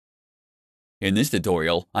In this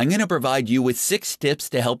tutorial, I'm going to provide you with 6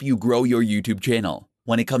 tips to help you grow your YouTube channel.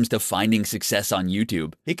 When it comes to finding success on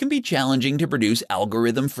YouTube, it can be challenging to produce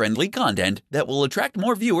algorithm-friendly content that will attract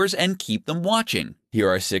more viewers and keep them watching. Here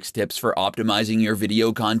are 6 tips for optimizing your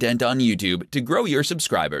video content on YouTube to grow your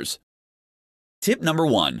subscribers. Tip number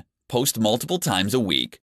 1. Post multiple times a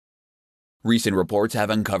week. Recent reports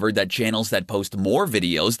have uncovered that channels that post more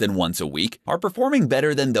videos than once a week are performing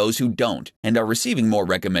better than those who don't and are receiving more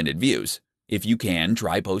recommended views. If you can,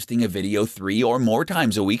 try posting a video 3 or more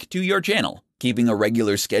times a week to your channel. Keeping a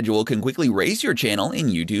regular schedule can quickly raise your channel in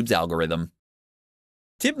YouTube's algorithm.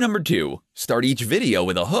 Tip number 2. Start each video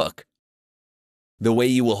with a hook. The way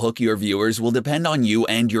you will hook your viewers will depend on you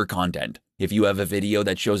and your content. If you have a video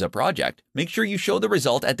that shows a project, make sure you show the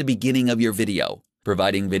result at the beginning of your video.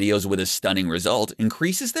 Providing videos with a stunning result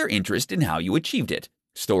increases their interest in how you achieved it.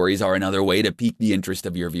 Stories are another way to pique the interest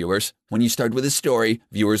of your viewers. When you start with a story,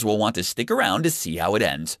 viewers will want to stick around to see how it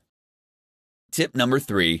ends. Tip number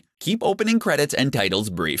 3. Keep opening credits and titles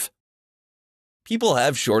brief. People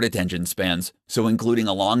have short attention spans, so including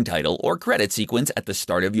a long title or credit sequence at the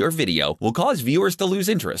start of your video will cause viewers to lose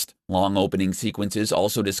interest. Long opening sequences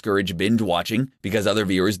also discourage binge watching because other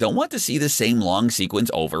viewers don't want to see the same long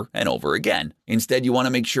sequence over and over again. Instead, you want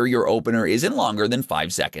to make sure your opener isn't longer than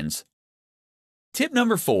 5 seconds. Tip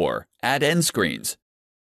number 4. Add end screens.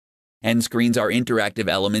 End screens are interactive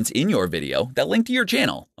elements in your video that link to your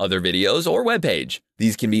channel, other videos, or web page.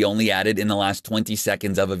 These can be only added in the last 20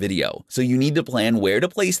 seconds of a video, so you need to plan where to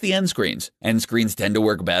place the end screens. End screens tend to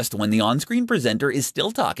work best when the on-screen presenter is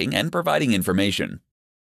still talking and providing information.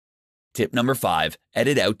 Tip number 5.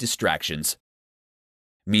 Edit out distractions.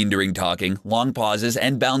 Meandering talking, long pauses,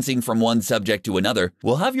 and bouncing from one subject to another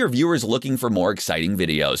will have your viewers looking for more exciting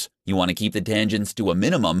videos. You want to keep the tangents to a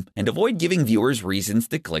minimum and avoid giving viewers reasons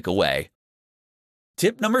to click away.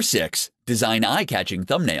 Tip number 6. Design eye-catching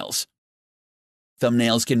thumbnails.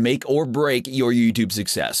 Thumbnails can make or break your YouTube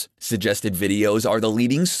success. Suggested videos are the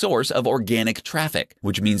leading source of organic traffic,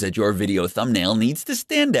 which means that your video thumbnail needs to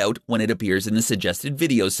stand out when it appears in the suggested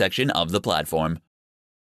videos section of the platform.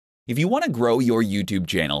 If you want to grow your YouTube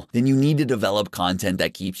channel, then you need to develop content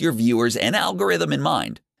that keeps your viewers and algorithm in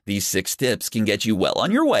mind. These 6 tips can get you well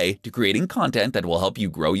on your way to creating content that will help you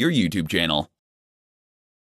grow your YouTube channel.